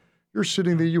York. You're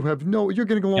sitting there, you're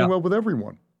getting along well with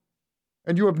everyone.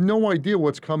 And you have no idea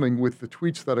what's coming with the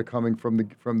tweets that are coming from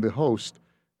the host,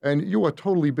 and you are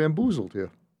totally bamboozled here.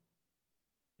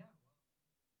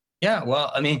 Yeah,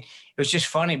 well, I mean, it was just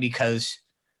funny because,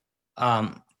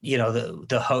 one of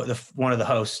the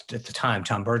hosts at the time,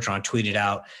 Tom Bergeron, tweeted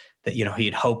out that he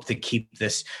had hoped to keep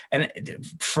this and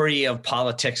free of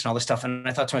politics and all this stuff. And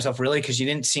I thought to myself, really, because you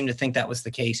didn't seem to think that was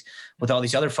the case with all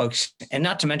these other folks, and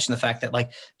not to mention the fact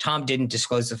that Tom didn't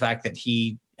disclose the fact that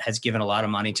he has given a lot of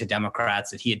money to Democrats,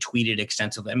 that he had tweeted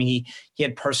extensively. I mean, he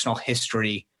had personal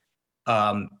history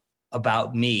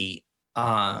about me,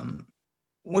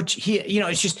 which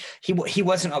it's just, he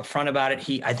wasn't upfront about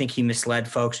it. I think he misled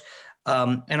folks.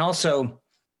 And also,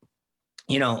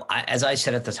 as I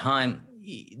said at the time,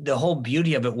 the whole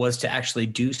beauty of it was to actually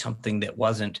do something that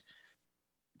wasn't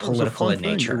political in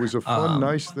nature. It was a fun,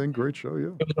 nice thing. Great show. Yeah.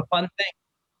 It was a fun thing.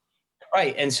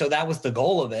 Right. And so that was the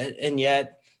goal of it. And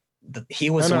yet he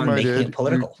was the one making it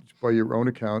political. By your own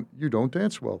account, you don't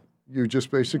dance well. You just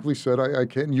basically said, I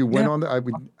can't. And you went on that.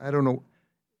 I don't know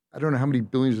how many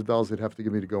billions of dollars they'd have to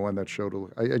give me to go on that show.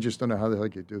 I just don't know how the hell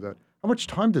you do that. How much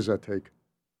time does that take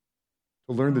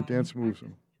to learn the dance moves?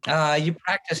 You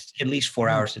practice at least 4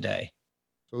 hours a day.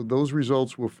 So those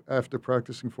results were after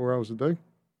practicing 4 hours a day?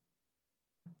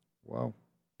 Wow.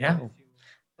 Yeah. Wow.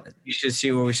 You should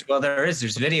see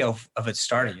there's video of it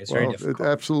starting. It's very difficult.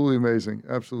 Absolutely amazing.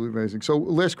 Absolutely amazing. So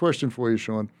last question for you,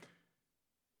 Sean.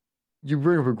 You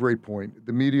bring up a great point.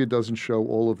 The media doesn't show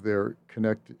all of their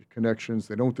connections.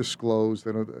 They don't disclose.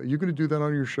 Are you going to do that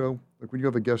on your show? Like when you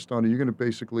have a guest on, are you going to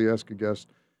basically ask a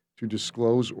guest to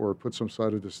disclose or put some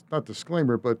side of this, not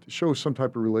disclaimer, but show some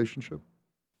type of relationship?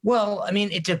 Well, I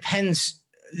mean, it depends.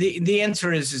 The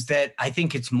answer is that I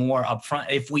think it's more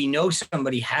upfront. If we know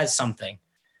somebody has something,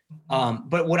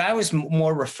 but what I was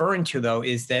more referring to, though,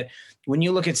 is that when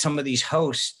you look at some of these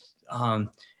hosts and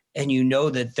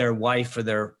that their wife or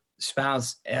their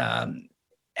spouse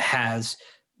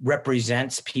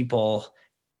represents people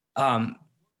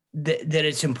that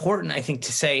it's important, I think,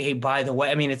 to say, hey, by the way,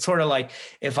 I mean, it's sort of like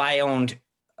if I owned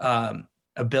 $1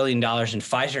 billion in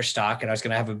Pfizer stock, and I was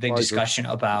going to have a big discussion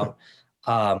about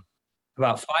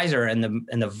Pfizer and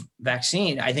the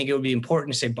vaccine. I think it would be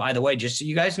important to say, by the way, just so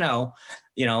you guys know,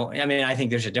 I mean, I think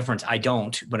there's a difference. I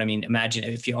don't, but I mean, imagine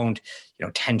if you owned,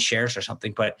 10 shares or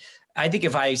something. But I think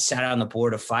if I sat on the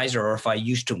board of Pfizer, or if I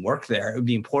used to work there, it would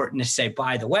be important to say,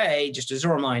 by the way, just as a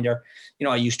reminder,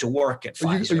 I used to work at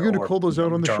Pfizer. Are you going to call those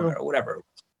out on the show? Or whatever.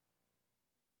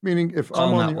 Meaning, if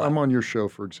I'm on your show,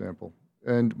 for example,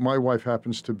 and my wife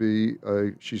happens to be,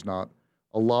 she's not,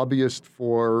 a lobbyist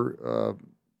for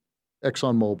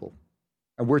ExxonMobil,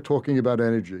 and we're talking about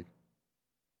energy,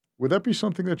 would that be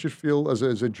something that you feel as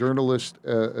a journalist?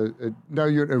 Now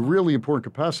you're in a really important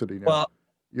capacity now. Well,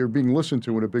 you're being listened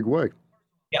to in a big way.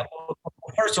 Yeah. Well,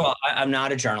 first of all, I'm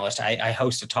not a journalist. I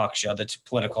host a talk show that's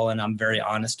political, and I'm very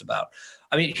honest about.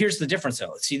 I mean, here's the difference,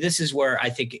 though. See, this is where I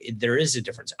think there is a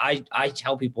difference. I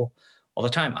tell people all the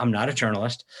time, I'm not a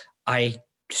journalist. I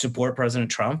support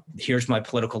President Trump. Here's my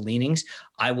political leanings.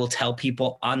 I will tell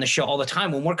people on the show all the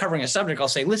time when we're covering a subject, I'll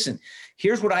say, listen,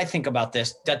 here's what I think about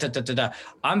this.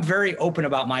 I'm very open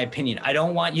about my opinion. I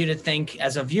don't want you to think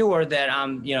as a viewer that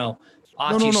I'm,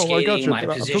 obfuscating my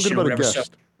position. I'm talking about a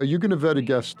guest. Are you going to vet a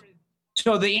guest?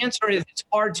 So the answer is it's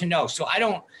hard to know. So I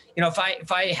don't,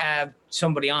 if I have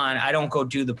somebody on, I don't go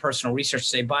do the personal research,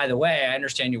 say, by the way, I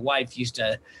understand your wife used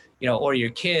to, or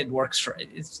your kid works for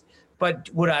it's.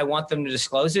 But would I want them to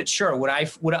disclose it? Sure. Would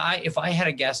I, if I had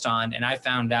a guest on and I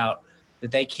found out that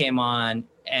they came on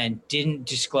and didn't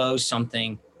disclose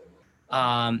something,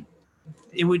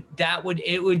 it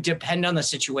would depend on the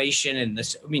situation and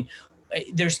this. I mean,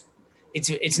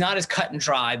 it's not as cut and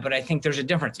dry, but I think there's a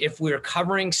difference. If we're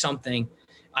covering something,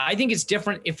 I think it's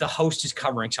different if the host is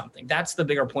covering something. That's the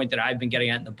bigger point that I've been getting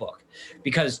at in the book,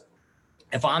 because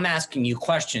if I'm asking you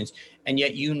questions and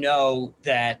yet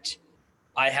that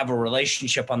I have a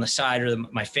relationship on the side, or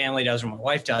my family does, or my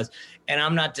wife does, and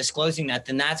I'm not disclosing that,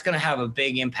 then that's going to have a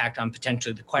big impact on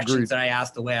potentially the questions Agreed. that I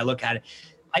ask, the way I look at it.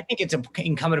 I think it's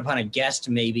incumbent upon a guest,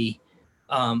 maybe,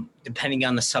 depending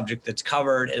on the subject that's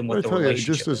covered and what the relationship is.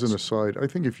 Just as an aside, I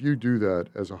think if you do that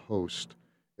as a host,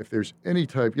 if there's any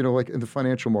type, like in the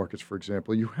financial markets, for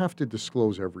example, you have to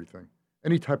disclose everything,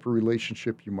 any type of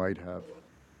relationship you might have,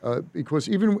 because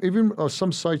even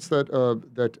some sites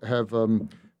that have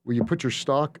where you put your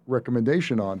stock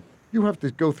recommendation on, you have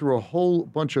to go through a whole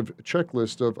bunch of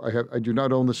checklist of I do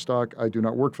not own the stock, I do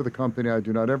not work for the company, I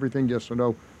do not everything, yes or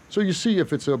no. So you see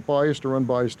if it's a biased or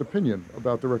unbiased opinion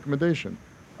about the recommendation.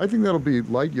 I think that'll be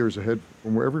light years ahead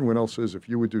from where everyone else is if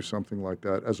you would do something like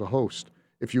that as a host.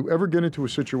 If you ever get into a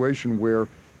situation where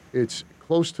it's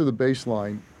close to the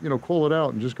baseline, call it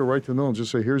out and just go right to the middle and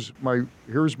just say, here's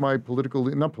my political,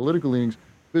 not political leanings,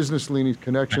 business leanings,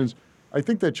 connections. I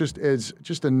think that just adds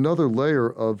just another layer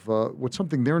of what's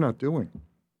something they're not doing.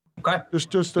 Okay.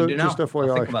 Just FYI.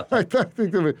 I'll think about that. I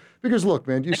think of it because look,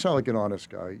 man, you sound like an honest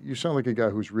guy. You sound like a guy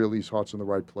who's really his heart's in the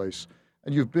right place,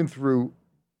 and you've been through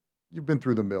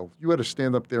the mill. You had to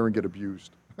stand up there and get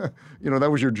abused.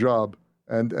 That was your job,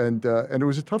 and it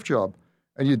was a tough job,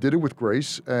 and you did it with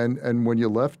grace. And when you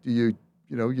left, you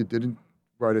didn't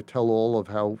write a tell-all of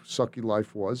how sucky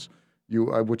life was.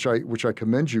 Which I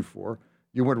commend you for.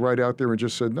 You went right out there and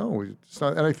just said, no, it's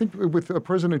not. And I think with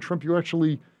President Trump, you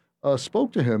actually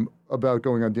spoke to him about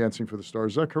going on Dancing for the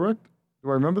Stars. Is that correct? Do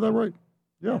I remember that right?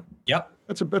 Yeah. Yep.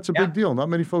 That's a big deal. Not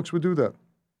many folks would do that.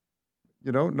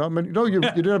 Not many. No, you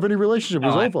didn't have any relationship. It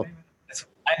was over.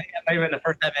 I think that might have been the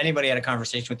first time anybody had a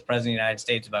conversation with the President of the United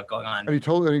States about going on a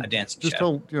dancing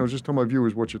show. Just tell my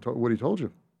viewers what he told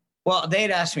you. Well, they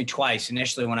had asked me twice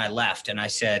initially when I left, and I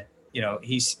said, there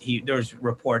was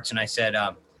reports, and I said,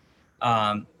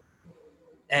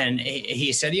 and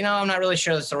he said, I'm not really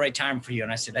sure that's the right time for you.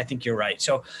 And I said, I think you're right.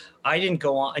 So I didn't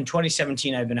go on. In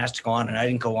 2017, I've been asked to go on, and I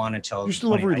didn't go on until. You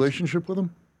still have a relationship with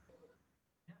him?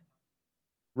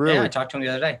 Really? Yeah, I talked to him the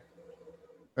other day.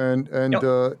 And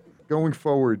yep. Going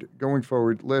forward, I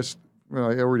already asked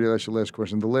you the last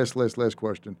question. The last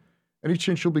question. Any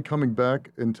chance you'll be coming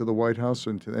back into the White House,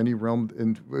 into any realm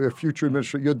in a future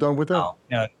administration? You're done with that?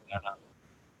 No.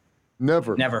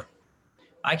 Never.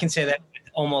 I can say that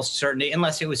with almost certainty,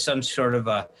 unless it was some sort of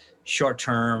a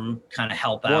short-term kind of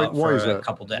help out for a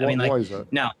couple days. Why is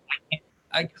that? No,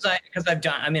 because I've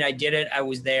done. I mean, I did it. I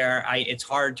was there. It's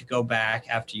hard to go back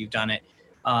after you've done it,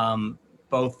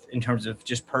 both in terms of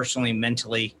just personally,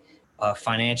 mentally,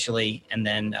 financially, and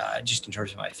then just in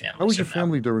terms of my family. How was your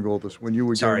family during all this when you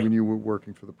were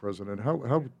working for the president?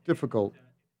 How difficult?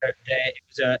 It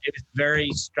was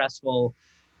very stressful.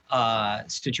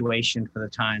 situation for the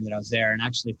time that I was there, and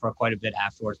actually for quite a bit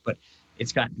afterwards. But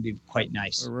it's gotten to be quite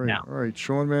nice now. All right,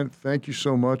 Sean, man, thank you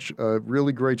so much.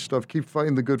 Really great stuff. Keep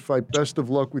fighting the good fight. Best of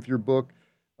luck with your book,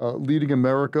 Leading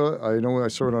America. I know I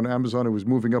saw it on Amazon. It was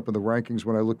moving up in the rankings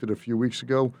when I looked at it a few weeks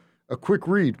ago. A quick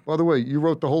read. By the way, you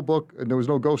wrote the whole book, and there was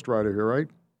no ghostwriter here, right?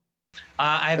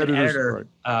 I have an editor.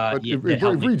 Right. But it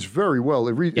reads very well.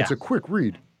 It's a quick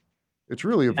read. It's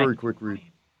really a very quick read.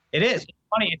 It is. It's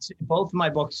funny. It's both of my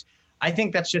books. I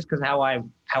think that's just because how I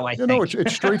think. No,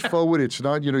 it's straightforward. It's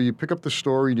not, you pick up the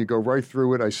story and you go right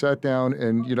through it. I sat down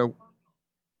and, Well,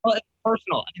 it's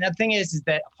personal. And the thing is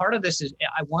that part of this is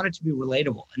I want it to be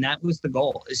relatable. And that was the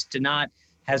goal, is to not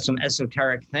have some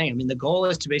esoteric thing. I mean, the goal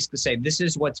is to basically say, this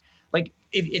is what's like,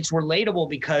 it's relatable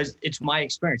because it's my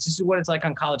experience. This is what it's like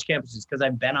on college campuses, because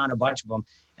I've been on a bunch of them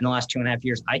in the last 2.5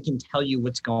 years. I can tell you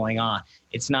what's going on.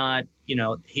 It's not,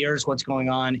 here's what's going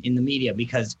on in the media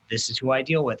because this is who I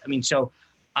deal with. I mean, so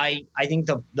I think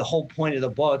the whole point of the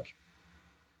book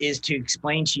is to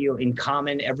explain to you in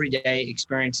common everyday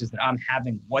experiences that I'm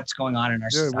having what's going on in our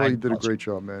society. Yeah, well, you did a great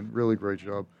job, man. Really great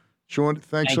job. Sean,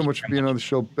 thanks so much for being on the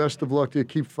show. Best of luck to you.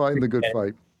 Keep fighting the good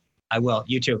fight. I will.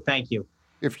 You too. Thank you.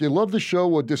 If you love the show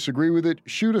or disagree with it,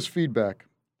 shoot us feedback.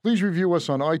 Please review us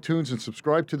on iTunes and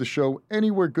subscribe to the show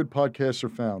anywhere good podcasts are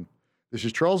found. This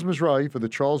is Charles Mizrahi for The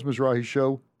Charles Mizrahi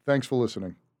Show. Thanks for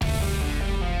listening.